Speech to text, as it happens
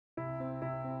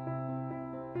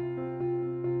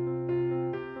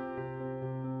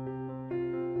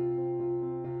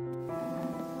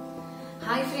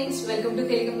Hi friends, welcome to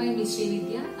తెలుగమ్మాయి మీ శ్రీ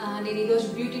విద్య. నేను ఈరోజు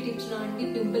beauty tips లో అండి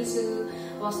పింపుల్స్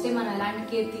వస్తే మనం ఎలాంటి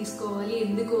కేర్ తీసుకోవాలి,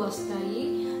 ఎందుకు వస్తాయి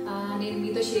నేను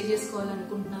మీతో షేర్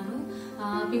చేసుకోవాలనుకుంటున్నాను.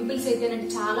 పింపుల్స్ అయితేనంటే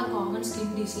చాలా కామన్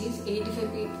స్కిన్ డిసీజ్.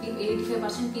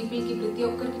 85% పీపుల్ కి ప్రతి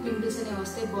ఒక్కరికి పింపుల్స్ అనేవి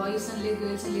వస్తాయి. బాయ్స్ అని లేదు,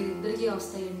 గర్ల్స్ అని లేదు, ఇద్దరికి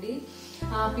వస్తాయండి.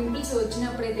 పింపుల్స్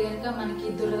వచ్చినప్పుడైతే కనుక మనకి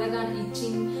దురదగా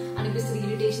ఇచ్చింగ్ అనిపిస్తుంది,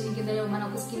 ఇరిటేషన్ కింద మన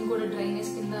ఒక స్కిన్ కూడా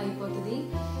డ్రైనెస్ కింద అయిపోతుంది.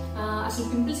 అసలు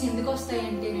పింపుల్స్ ఎందుకు వస్తాయి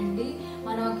అంటేనండి,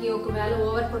 మనకి ఒకవేళ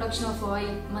ఓవర్ ప్రొడక్షన్ ఆఫ్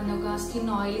ఆయిల్, మన ఒక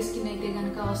స్కిన్ ఆయిలీ స్కిన్ అయితే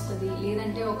కనుక వస్తుంది.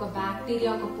 లేదంటే ఒక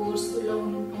బ్యాక్టీరియా ఒక పోర్స్ లో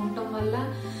ఉండటం వల్ల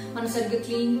మన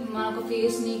సరిగ్గా మన ఒక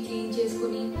ఫేస్ ని క్లీన్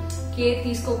చేసుకుని కేర్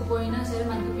తీసుకోకపోయినా సరే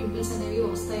మనకి పింపుల్స్ అనేవి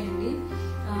వస్తాయండి.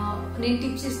 నేను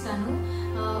టిప్స్ ఇస్తాను.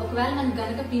 ఒకవేళ మనకి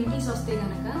గనక పింపుల్స్ వస్తే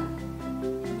గనక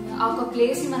ఆ ఒక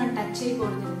ప్లేస్ ని మనం టచ్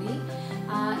చేయకూడదండి.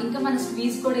 ఇంకా మన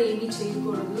స్క్వీజ్ కూడా ఏమీ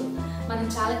చేయకూడదు. మనం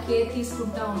చాలా కేర్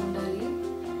తీసుకుంటా ఉండాలి.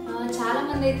 చాలా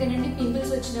మంది అయితేనండి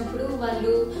పింపుల్స్ వచ్చినప్పుడు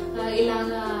వాళ్ళు ఇలా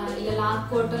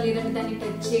లాక్కోవటం, లేదంటే దాన్ని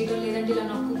టచ్ చేయడం, లేదంటే ఇలా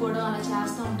నొక్కుకోవడం అలా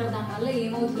చేస్తూ ఉంటారు. దానివల్ల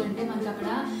ఏమవుతుందంటే మనకి అక్కడ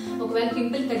ఒకవేళ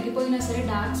పింపుల్ తగ్గిపోయినా సరే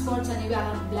డార్క్ స్పాట్స్ అనేవి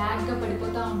అలా బ్లాక్ గా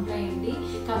పడిపోతూ ఉంటాయండి.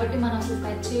 కాబట్టి మనం అసలు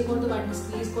టచ్ చేయకూడదు, వాటిని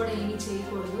స్క్వీజ్ కూడా ఏమీ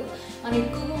చేయకూడదు. మనం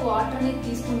ఎక్కువగా వాటర్ అనేది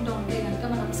తీసుకుంటూ ఉంటే కనుక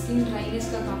మన స్కిన్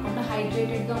డ్రైనెస్ గా కాకుండా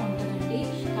హైడ్రేటెడ్ గా ఉంటుందండి.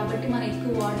 కాబట్టి మనం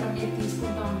ఎక్కువ వాటర్ అనేది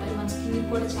తీసుకుంటూ ఉండాలి. మన స్కిన్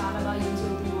కూడా చాలా బాగా యూజ్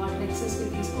అవుతుంది వాటర్ ఎక్సెస్ గా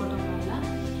తీసుకోవడం వల్ల.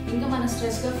 ఇంకా మనం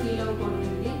స్ట్రెస్ గా ఫీల్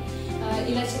అవ్వకూడదండి.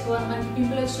 ఇలా మనకి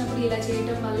పింపుల్ వచ్చినప్పుడు ఇలా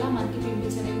చేయటం వల్ల మనకి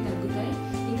పింపుల్స్ అనేవి తగ్గుతాయి.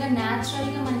 ఇంకా న్యాచురల్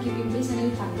గా మనకి పింపుల్స్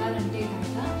అనేవి తగ్గాలంటే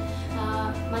కనుక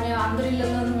మన అందరి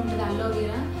ఇళ్లలోనూ ఉంటుంది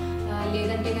అలోవెరా,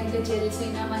 లేదంటే కనుక జెల్స్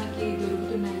అయినా మనకి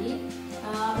దొరుకుతున్నాయి.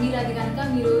 మీరు అది కనుక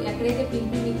మీరు ఎక్కడైతే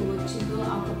పింపుల్ మీకు వచ్చిందో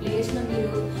ఆ ఒక ప్లేస్ లో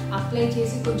మీరు అప్లై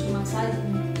చేసి కొంచెం మసాజ్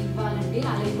ఇవ్వాలండి.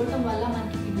 అలా ఇవ్వడం వల్ల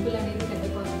మనకి పింపుల్ అనేది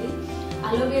తగ్గిపోతుంది.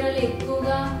 అలోవెరాలో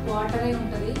ఎక్కువగా వాటరే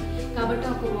ఉంటుంది కాబట్టి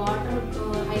ఒక వాటర్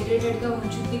హైడ్రేటెడ్ గా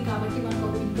ఉంచుద్ది. కాబట్టి మనకు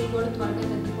ఒక పింపుల్ కూడా త్వరగా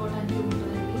తగ్గిపోవడానికి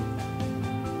ఉంటుందండి.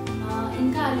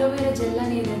 ఇంకా అలోవెరా జెల్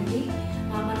అనేదండి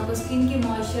మన ఒక స్కిన్ కి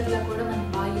మాయిశ్చర్ లా కూడా మనకు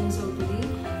బాగా యూజ్ అవుతుంది.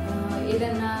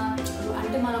 ఏదన్నా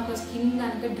అంటే మన ఒక స్కిన్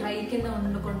కనుక డ్రై కింద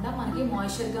ఉండకుండా మనకి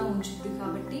మాయిశ్చర్ గా ఉంచుద్ది.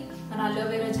 కాబట్టి మన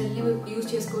అలోవెరా జెల్ ని యూజ్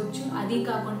చేసుకోవచ్చు. అది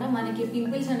కాకుండా మనకి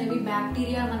పింపుల్స్ అనేవి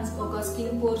బ్యాక్టీరియా మన ఒక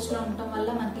స్కిన్ పోర్స్ లో ఉండటం వల్ల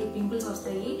మనకి పింపుల్స్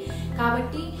వస్తాయి.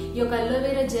 కాబట్టి ఈ యొక్క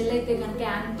అలోవెరా జెల్ అయితే కనుక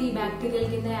యాంటీ బ్యాక్టీరియల్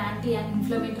కింద, యాంటీ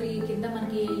ఇన్ఫ్లమేటరీ కింద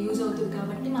మనకి యూజ్ అవుతుంది.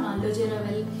 కాబట్టి మన అలోవెరా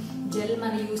జెల్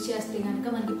మనం యూజ్ చేస్తే కనుక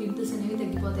మనకి పింపుల్స్ అనేవి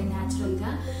తగ్గిపోతాయి న్యాచురల్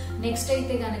గా. నెక్స్ట్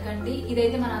అయితే కనుకండి,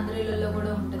 ఇదైతే మన అందరిలో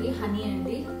కూడా ఉంటుంది, హనీ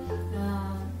అండి,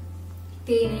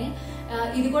 తేనె.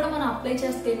 ఇది కూడా మనం అప్లై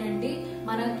చేస్తేనండి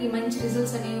మనకి మంచి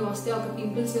రిజల్ట్స్ అనేవి వస్తాయి. ఒక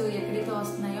పింపుల్స్ ఎక్కడైతే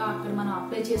వస్తున్నాయో అక్కడ మనం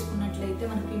అప్లై చేసుకున్నట్లయితే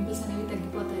మన పింపుల్స్ అనేవి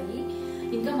తగ్గిపోతాయి.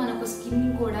 ఇంకా మన ఒక స్కిన్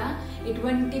కూడా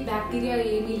ఎటువంటి బ్యాక్టీరియా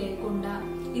ఏమీ లేకుండా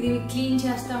ఇది క్లీన్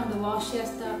చేస్తా ఉంటుంది, వాష్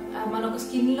చేస్తా. మన ఒక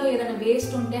స్కిన్ లో ఏదైనా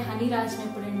వేస్ట్ ఉంటే హనీ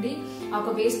రాసినప్పుడు అండి ఆ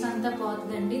ఒక వేస్ట్ అంతా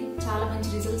పోతుందండి. చాలా మంచి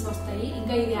రిజల్ట్స్ వస్తాయి.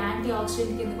 ఇంకా ఇది యాంటీ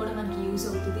ఆక్సిడెంట్ కింద కూడా మనకి యూజ్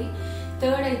అవుతుంది.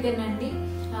 థర్డ్ అయితేనండి,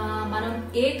 మనం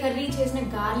ఏ కర్రీ చేసిన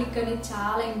గార్లిక్ అనేది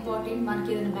చాలా ఇంపార్టెంట్. మనకి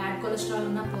ఏదైనా బ్యాడ్ కొలెస్ట్రాల్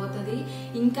ఉన్నా పోతుంది.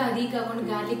 ఇంకా అది కాకుండా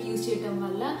గార్లిక్ యూజ్ చేయడం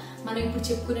వల్ల మనం ఇప్పుడు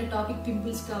చెప్పుకునే టాపిక్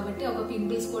పింపుల్స్ కాబట్టి ఒక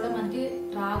పింపుల్స్ కూడా మనకి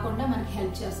రాకుండా మనకి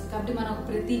హెల్ప్ చేస్తుంది. కాబట్టి మనం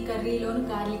ప్రతి కర్రీలోనూ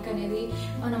గార్లిక్ అనేది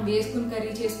మనం వేసుకుని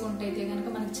కర్రీ చేసుకుంటే అయితే కనుక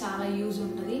మనకి చాలా యూజ్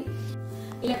ఉంటుంది.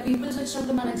 ఇలా పింపుల్స్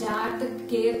వచ్చినప్పుడు మన జాగ్రత్త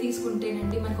కేర్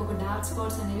తీసుకుంటేనండి మనకు ఒక డార్క్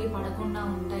స్పాట్స్ అనేవి పడకుండా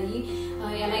ఉంటాయి.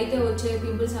 ఎలా అయితే వచ్చే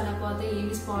పింపుల్స్ అలా పోతే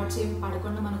ఏమి స్పాట్స్ ఏమి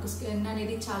పడకుండా మనకు స్కిన్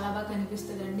అనేది చాలా బాగా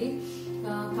కనిపిస్తుందండి.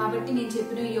 కాబట్టి నేను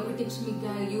చెప్పిన ఈ యొక్క టిప్స్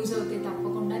మీకు యూజ్ అవుతాయి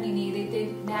తప్పకుండా. నేను ఏదైతే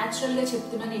న్యాచురల్ గా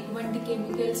చెప్తున్నాను, ఎటువంటి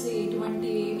కెమికల్స్ ఎటువంటి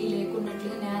ఏమీ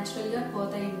లేకున్నట్లుగా న్యాచురల్ గా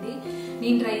పోతాయండి.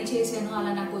 నేను ట్రై చేశాను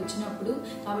అలా నాకు వచ్చినప్పుడు.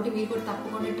 కాబట్టి మీరు కూడా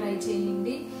తప్పకుండా ట్రై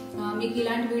చేయండి. మీకు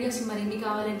ఇలాంటి వీడియోస్ మరిన్ని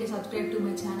కావాలంటే subscribe to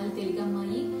my channel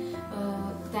తెలుగమ్మాయి.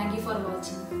 Thank you for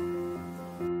watching.